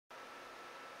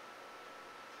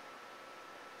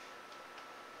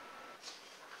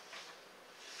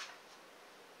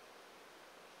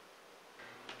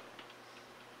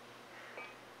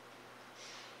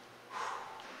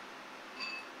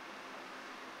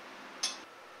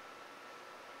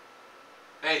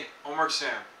Hey, homework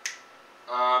Sam.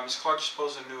 Ms. Clark just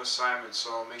posted a new assignment,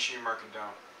 so make sure you mark it down.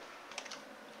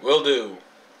 Will do.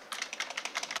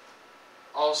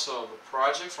 Also, the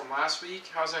project from last week,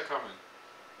 how's that coming?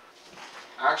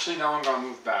 Actually, now I'm gonna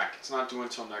move back. It's not due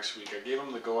until next week. I gave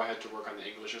him the go-ahead to work on the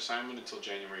English assignment until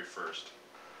January 1st.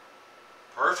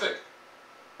 Perfect.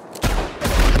 Boom!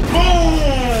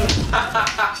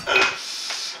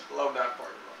 Love that part.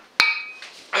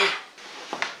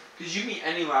 Could you be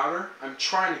any louder? I'm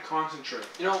trying to concentrate.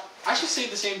 You know, I should say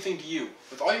the same thing to you.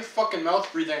 With all your fucking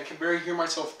mouth breathing, I can barely hear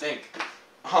myself think.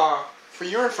 For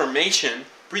your information,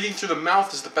 breathing through the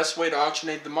mouth is the best way to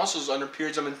oxygenate the muscles under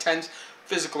periods of intense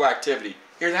physical activity.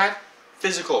 Hear that?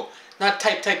 Physical. Not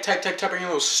type on your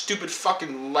little stupid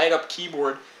fucking light up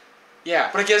keyboard. Yeah,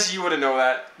 but I guess you wouldn't know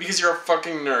that, because you're a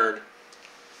fucking nerd.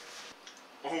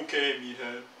 Okay,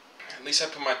 meathead. At least I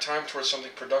put my time towards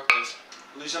something productive.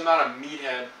 At least I'm not a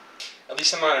meathead. At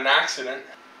least I'm not an accident.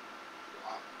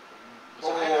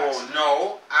 Oh,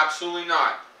 no, absolutely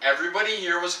not. Everybody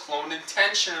here was cloned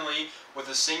intentionally with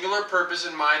a singular purpose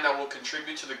in mind that will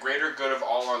contribute to the greater good of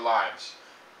all our lives.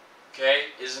 Okay,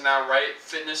 isn't that right,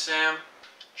 Fitness Sam?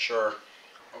 Sure.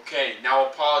 Okay, now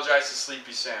apologize to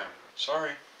Sleepy Sam.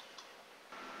 Sorry.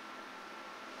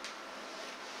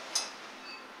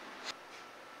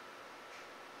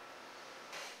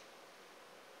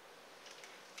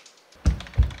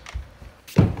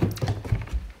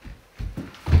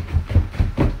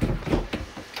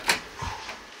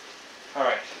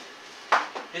 Alright.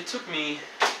 It took me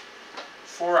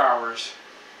 4 hours,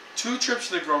 2 trips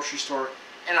to the grocery store,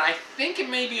 and I think it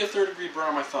may be a third-degree burn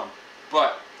on my thumb.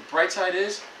 But the bright side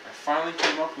is, I finally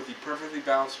came up with the perfectly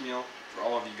balanced meal for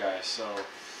all of you guys, so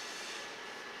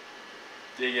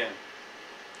dig in.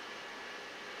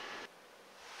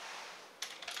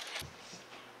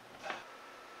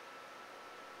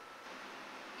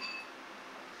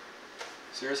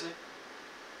 Seriously?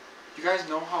 You guys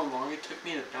know how long it took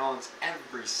me to balance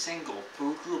every single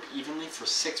food group evenly for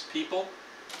 6 people?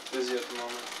 Busy at the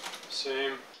moment.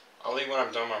 Same. I'll eat when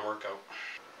I'm done my workout.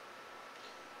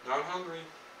 Not hungry.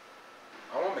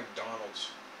 I want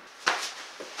McDonald's.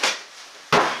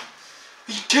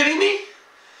 Are you kidding me?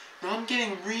 Now I'm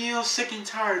getting real sick and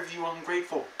tired of you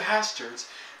ungrateful bastards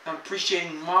not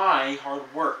appreciating my hard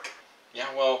work.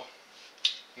 Yeah, well,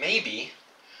 maybe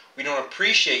we don't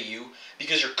appreciate you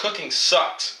because your cooking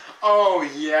sucks. Oh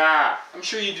yeah, I'm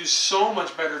sure you'd do so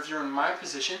much better if you're in my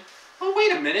position. Oh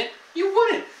wait a minute, you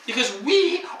wouldn't, because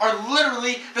we are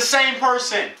literally the same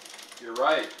person. You're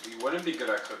right, we wouldn't be good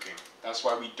at cooking. That's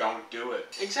why we don't do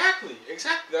it. Exactly.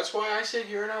 That's why I sit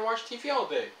here and I watch TV all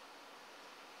day.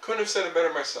 Couldn't have said it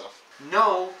better myself.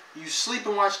 No, you sleep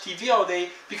and watch TV all day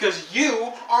because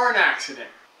you are an accident.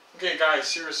 Okay guys,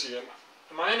 seriously,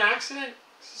 am I an accident?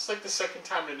 This is like the second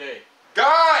time today.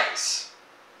 Guys!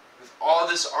 With all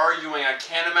this arguing, I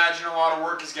can't imagine a lot of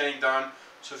work is getting done.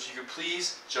 So if you could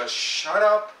please just shut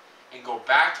up and go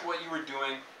back to what you were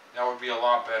doing, that would be a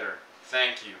lot better.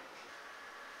 Thank you.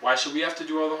 Why should we have to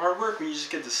do all the hard work when you just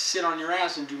get to sit on your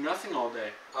ass and do nothing all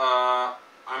day?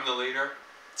 I'm the leader.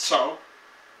 So?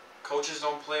 Coaches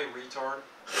don't play, retard.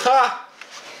 Ha!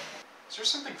 Is there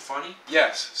something funny?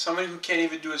 Yes, somebody who can't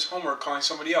even do his homework calling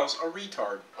somebody else a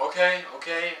retard. Okay.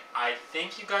 I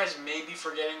think you guys may be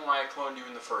forgetting why I cloned you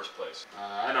in the first place.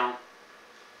 I don't.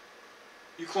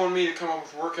 You cloned me to come up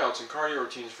with workouts and cardio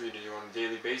routines for you to do on a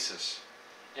daily basis.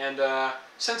 And,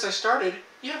 since I started,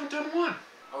 you haven't done one.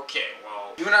 Okay,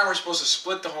 well, you and I were supposed to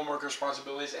split the homework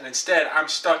responsibilities, and instead, I'm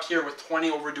stuck here with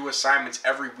 20 overdue assignments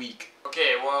every week.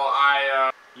 Okay, well,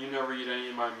 You never eat any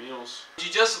of my meals. Would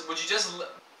you just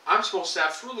I'm supposed to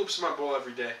have Fruit Loops in my bowl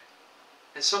every day.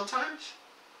 And sometimes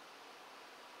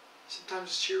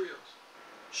it's Cheerios.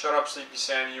 Shut up, Sleepy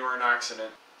Sam, you were an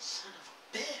accident. Son of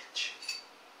a bitch.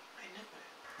 I knew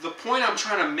it. The point I'm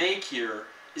trying to make here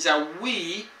is that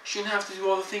we shouldn't have to do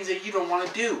all the things that you don't want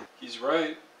to do. He's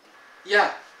right.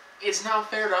 Yeah, it's not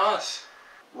fair to us.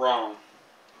 Wrong.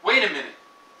 Wait a minute.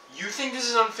 You think this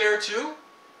is unfair too?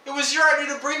 It was your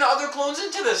idea to bring the other clones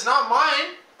into this, not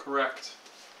mine. Correct.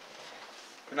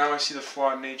 But now I see the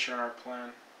flawed nature in our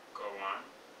plan. Go on.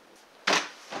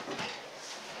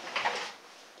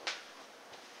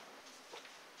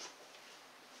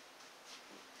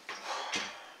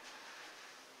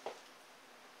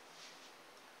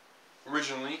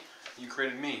 Originally, you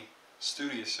created me,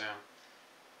 Studious Sam,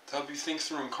 to help you think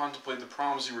through and contemplate the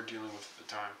problems you were dealing with at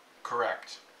the time.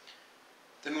 Correct.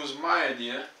 Then it was my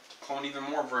idea to clone even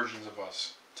more versions of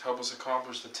us, to help us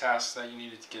accomplish the tasks that you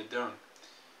needed to get done.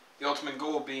 The ultimate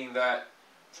goal being that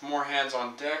the more hands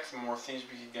on deck, the more things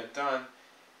we could get done,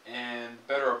 and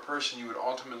the better a person you would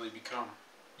ultimately become.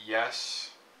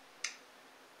 Yes.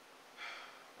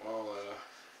 Well,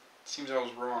 seems I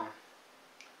was wrong.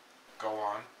 Go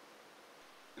on.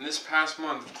 In this past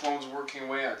month of clones working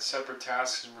away at separate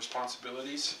tasks and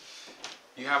responsibilities,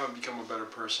 you haven't become a better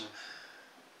person.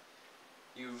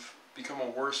 You've become a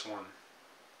worse one.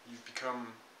 You've become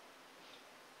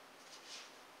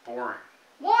boring.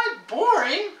 What?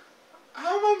 Boring?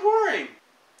 How am I boring?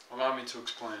 Allow me to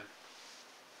explain.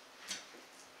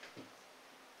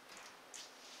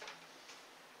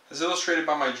 As illustrated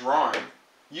by my drawing,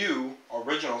 you,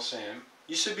 original Sam,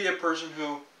 used to be a person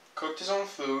who cooked his own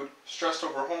food, stressed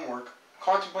over homework,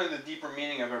 contemplated the deeper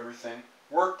meaning of everything,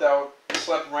 worked out, and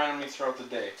slept randomly throughout the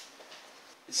day.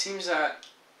 It seems that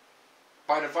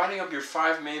by dividing up your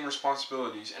 5 main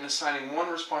responsibilities and assigning 1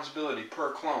 responsibility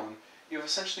per clone, you have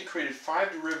essentially created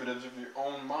 5 derivatives of your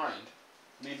own mind,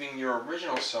 leaving your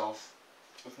original self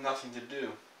with nothing to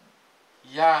do.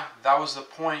 Yeah, that was the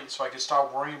point, so I could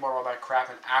stop worrying about all that crap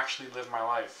and actually live my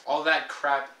life. All that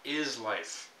crap is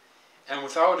life. And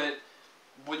without it,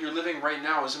 what you're living right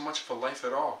now isn't much of a life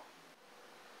at all.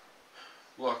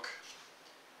 Look,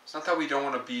 it's not that we don't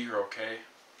want to be here, okay?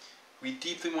 We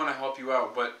deeply want to help you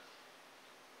out, but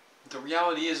the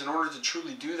reality is, in order to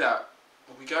truly do that,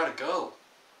 we gotta go.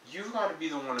 You've got to be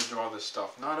the one to do all this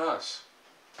stuff, not us.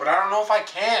 But I don't know if I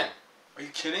can. Are you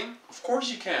kidding? Of course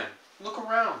you can. Look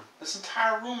around. This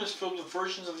entire room is filled with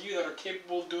versions of you that are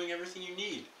capable of doing everything you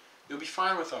need. You'll be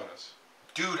fine without us.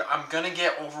 Dude, I'm gonna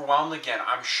get overwhelmed again.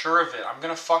 I'm sure of it. I'm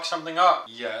gonna fuck something up.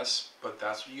 Yes, but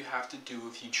that's what you have to do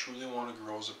if you truly want to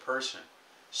grow as a person.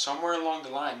 Somewhere along the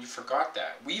line, you forgot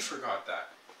that. We forgot that.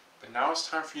 But now it's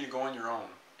time for you to go on your own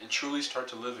and truly start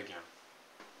to live again.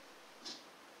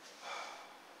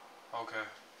 Okay.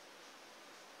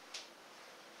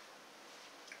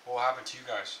 What will happen to you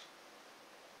guys?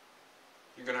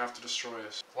 You're gonna have to destroy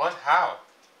us. What? How?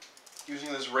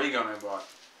 Using this ray gun I bought.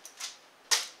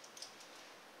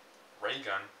 Ray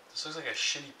gun? This looks like a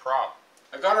shitty prop.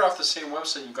 I got it off the same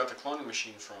website you got the cloning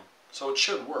machine from, so it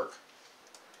should work.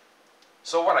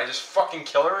 So what, I just fucking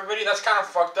kill everybody? That's kind of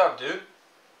fucked up, dude.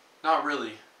 Not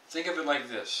really. Think of it like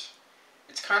this.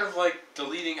 It's kind of like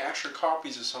deleting extra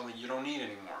copies of something you don't need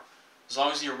anymore. As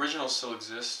long as the original still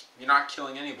exists, you're not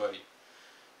killing anybody.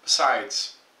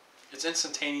 Besides, it's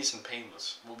instantaneous and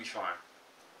painless. We'll be fine.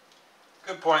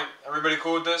 Good point. Everybody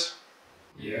cool with this?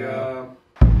 Yeah.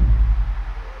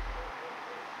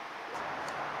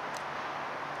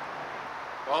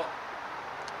 Well,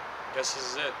 I guess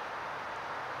this is it.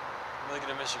 I'm really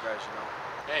gonna miss you guys, you know.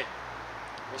 Hey,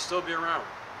 we'll still be around.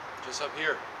 Just up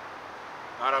here.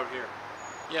 Not out here.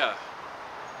 Yeah.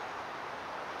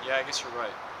 Yeah, I guess you're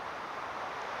right.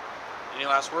 Any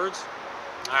last words?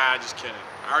 Ah, just kidding.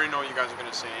 I already know what you guys are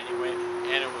gonna say anyway,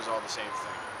 and it was all the same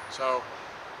thing. So,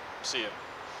 see ya.